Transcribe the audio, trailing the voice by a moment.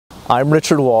I'm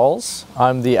Richard Walz.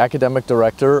 I'm the Academic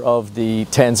Director of the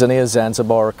Tanzania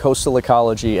Zanzibar Coastal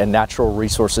Ecology and Natural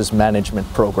Resources Management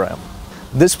Program.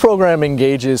 This program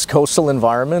engages coastal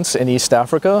environments in East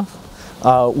Africa.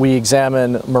 We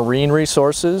examine marine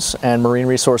resources and marine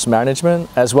resource management,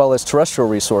 as well as terrestrial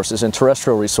resources and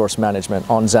terrestrial resource management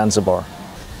on Zanzibar.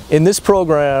 In this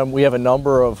program, we have a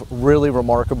number of really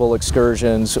remarkable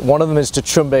excursions. One of them is to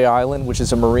Chumbe Island, which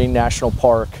is a marine national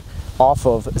park off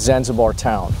of Zanzibar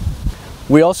town.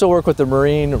 We also work with the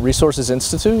Marine Resources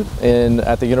Institute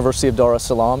at the University of Dar es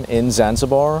Salaam in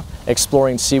Zanzibar,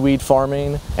 exploring seaweed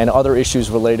farming and other issues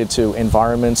related to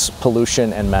environments,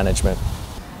 pollution, and management.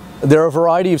 There are a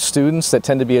variety of students that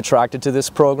tend to be attracted to this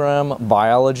program: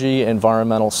 biology,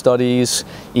 environmental studies,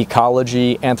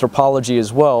 ecology, anthropology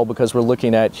as well, because we're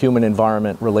looking at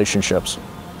human-environment relationships.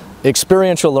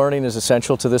 Experiential learning is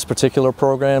essential to this particular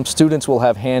program. Students will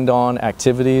have hand-on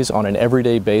activities on an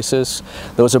everyday basis.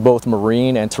 Those are both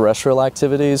marine and terrestrial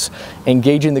activities.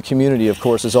 Engaging the community, of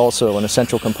course, is also an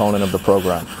essential component of the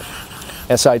program.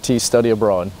 SIT, study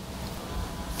abroad.